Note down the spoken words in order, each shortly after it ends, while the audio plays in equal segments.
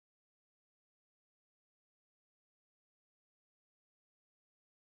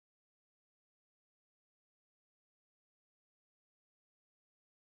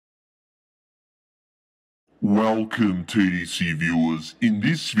Welcome TDC viewers. In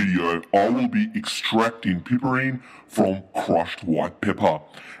this video, I will be extracting piperine from crushed white pepper.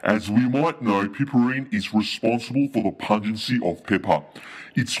 As we might know, piperine is responsible for the pungency of pepper.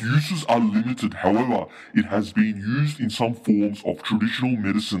 Its uses are limited, however, it has been used in some forms of traditional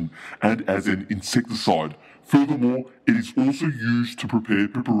medicine and as an insecticide. Furthermore, it is also used to prepare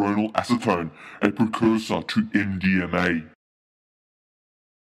piperonylacetone, a precursor to MDMA.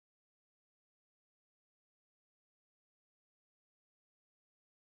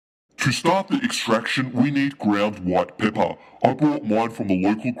 To start the extraction, we need ground white pepper. I bought mine from the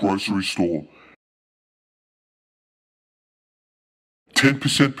local grocery store.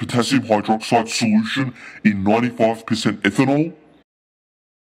 10% potassium hydroxide solution in 95% ethanol,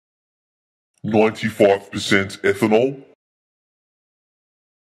 95% ethanol,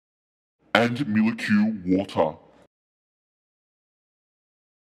 and molecule water.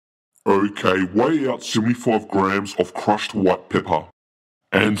 Okay, weigh out 75 grams of crushed white pepper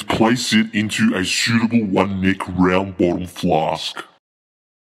and place it into a suitable one-neck round bottom flask.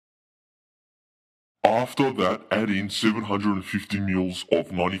 After that, add in 750 ml of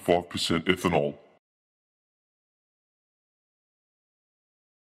 95% ethanol.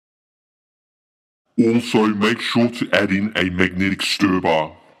 Also, make sure to add in a magnetic stir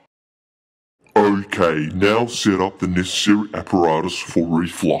bar. Okay, now set up the necessary apparatus for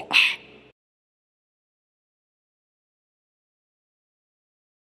reflux.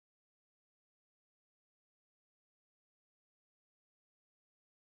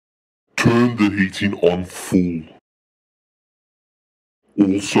 Turn the heating on full.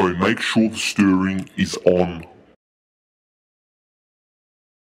 Also, make sure the stirring is on.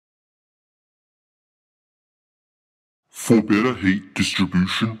 For better heat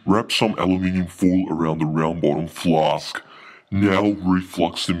distribution, wrap some aluminium foil around the round bottom flask. Now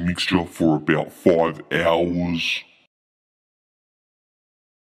reflux the mixture for about 5 hours.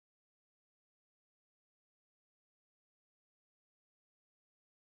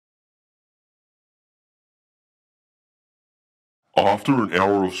 After an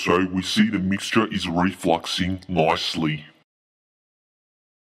hour or so, we see the mixture is refluxing nicely.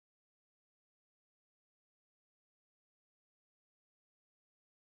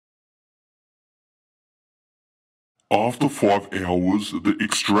 After 5 hours, the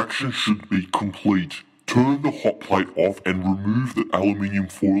extraction should be complete. Turn the hot plate off and remove the aluminium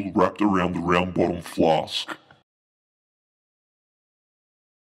foil wrapped around the round bottom flask.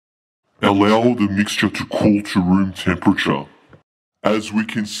 Allow the mixture to cool to room temperature. As we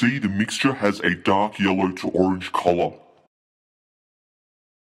can see, the mixture has a dark yellow to orange color.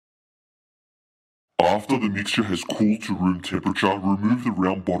 After the mixture has cooled to room temperature, remove the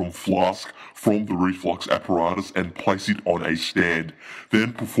round bottom flask from the reflux apparatus and place it on a stand.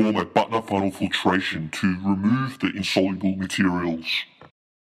 Then perform a Butner funnel filtration to remove the insoluble materials.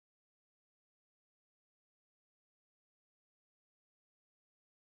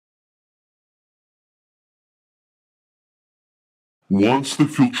 Once the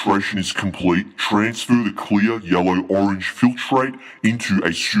filtration is complete, transfer the clear yellow-orange filtrate into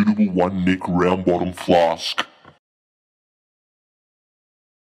a suitable one-neck round-bottom flask.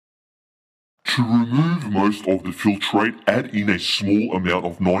 To remove most of the filtrate, add in a small amount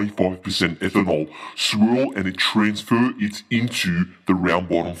of 95% ethanol, swirl and transfer it into the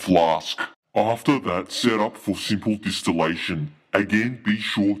round-bottom flask. After that, set up for simple distillation. Again, be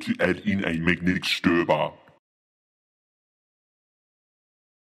sure to add in a magnetic stir bar.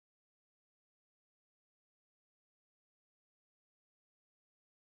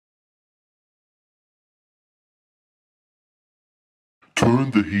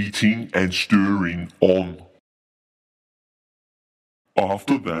 Turn the heating and stirring on.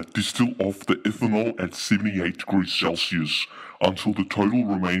 After that, distill off the ethanol at 78 degrees Celsius until the total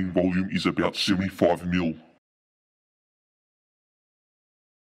remaining volume is about 75 ml.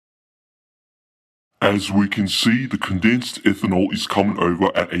 As we can see, the condensed ethanol is coming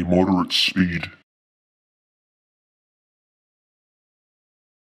over at a moderate speed.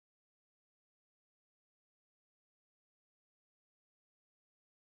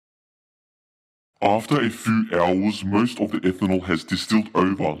 After a few hours, most of the ethanol has distilled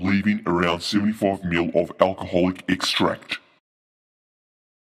over, leaving around 75 ml of alcoholic extract.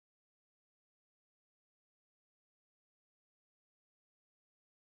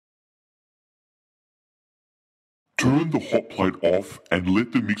 Turn the hot plate off and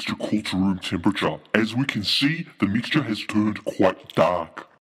let the mixture cool to room temperature. As we can see, the mixture has turned quite dark.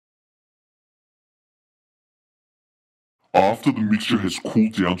 After the mixture has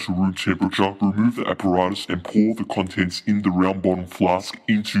cooled down to room temperature, remove the apparatus and pour the contents in the round bottom flask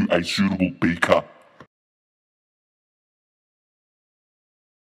into a suitable beaker.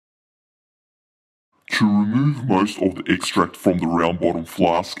 To remove most of the extract from the round bottom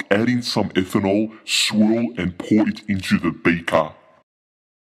flask, add in some ethanol, swirl and pour it into the beaker.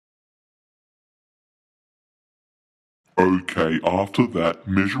 Okay, after that,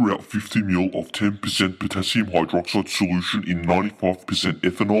 measure out 50 ml of 10% potassium hydroxide solution in 95%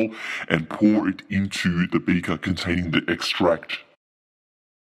 ethanol and pour it into the beaker containing the extract.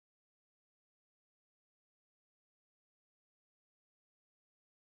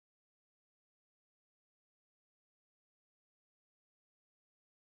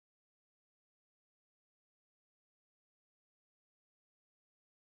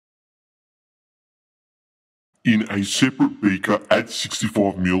 In a separate beaker, add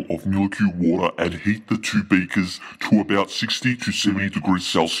 65 ml of molecule water and heat the two beakers to about 60 to 70 degrees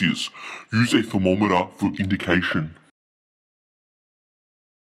Celsius. Use a thermometer for indication.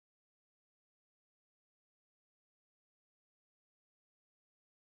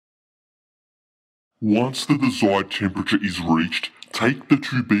 Once the desired temperature is reached, take the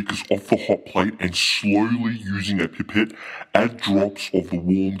two beakers off the hot plate and slowly, using a pipette, add drops of the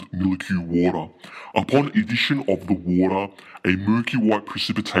warmed molecule water. Upon addition of the water, a murky white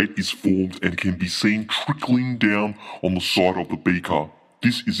precipitate is formed and can be seen trickling down on the side of the beaker.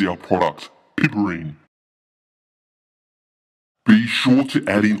 This is our product, Piperine. Be sure to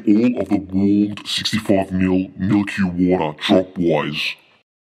add in all of the warmed 65 ml molecule water drop-wise.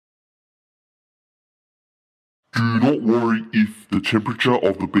 Do not worry if the temperature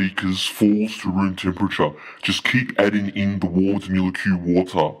of the beakers falls to room temperature. Just keep adding in the warmed molecule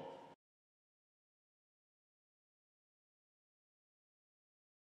water.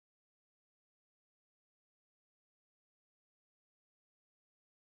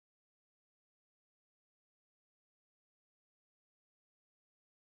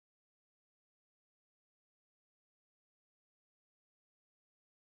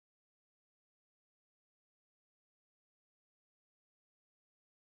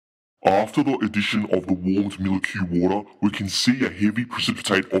 After the addition of the warmed molecule water, we can see a heavy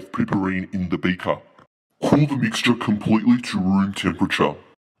precipitate of piperine in the beaker. Cool the mixture completely to room temperature.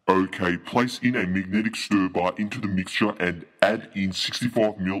 Okay, place in a magnetic stir bar into the mixture and add in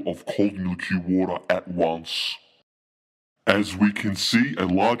 65 ml of cold molecule water at once. As we can see, a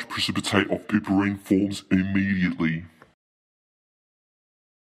large precipitate of piperine forms immediately.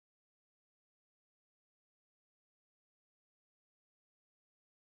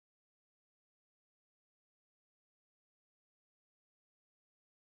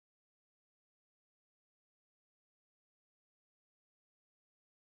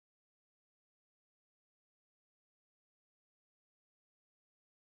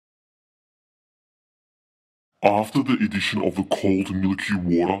 After the addition of the cold molecule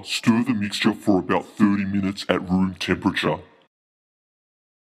water, stir the mixture for about 30 minutes at room temperature.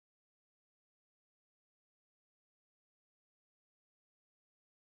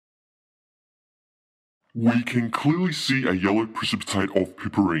 We can clearly see a yellow precipitate of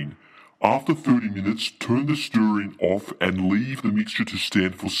piperine. After 30 minutes, turn the stirring off and leave the mixture to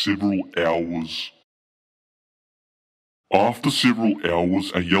stand for several hours. After several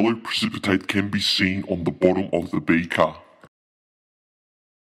hours, a yellow precipitate can be seen on the bottom of the beaker.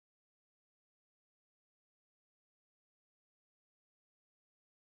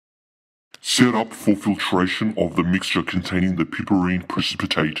 Set up for filtration of the mixture containing the piperine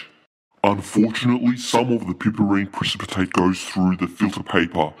precipitate. Unfortunately, some of the piperine precipitate goes through the filter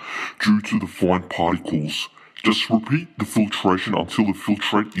paper due to the fine particles. Just repeat the filtration until the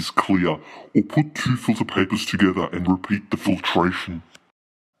filtrate is clear, or put two filter papers together and repeat the filtration.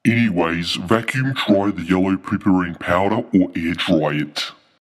 Anyways, vacuum dry the yellow piperine powder or air dry it.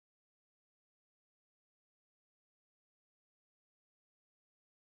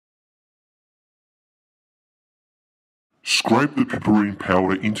 Scrape the piperine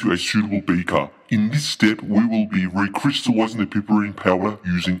powder into a suitable beaker. In this step, we will be recrystallizing the piperine powder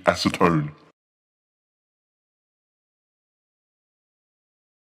using acetone.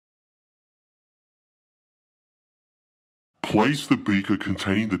 Place the beaker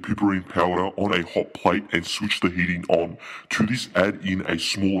containing the piperine powder on a hot plate and switch the heating on. To this, add in a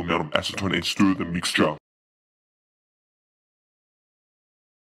small amount of acetone and stir the mixture.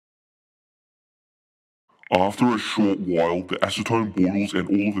 After a short while, the acetone boils and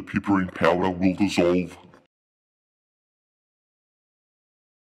all of the piperine powder will dissolve.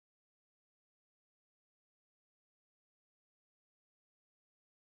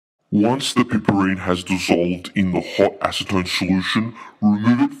 Once the piperine has dissolved in the hot acetone solution,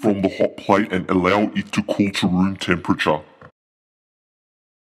 remove it from the hot plate and allow it to cool to room temperature.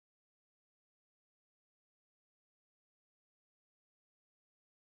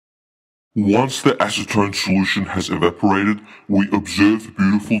 Once the acetone solution has evaporated, we observe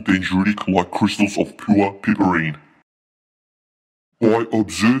beautiful dendritic-like crystals of pure piperine. By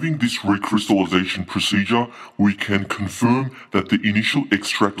observing this recrystallization procedure, we can confirm that the initial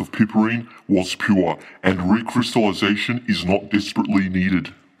extract of piperine was pure and recrystallization is not desperately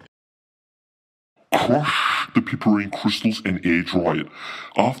needed. Crush the piperine crystals and air dry it.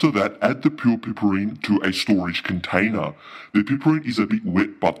 After that, add the pure piperine to a storage container. The piperine is a bit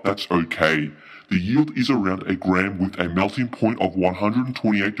wet, but that's okay. The yield is around a gram with a melting point of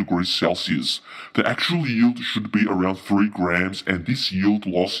 128 degrees Celsius. The actual yield should be around 3 grams, and this yield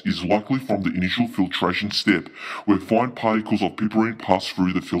loss is likely from the initial filtration step, where fine particles of piperine pass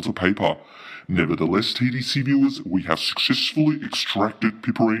through the filter paper. Nevertheless, TDC viewers, we have successfully extracted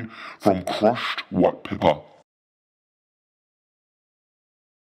piperine from crushed white pepper.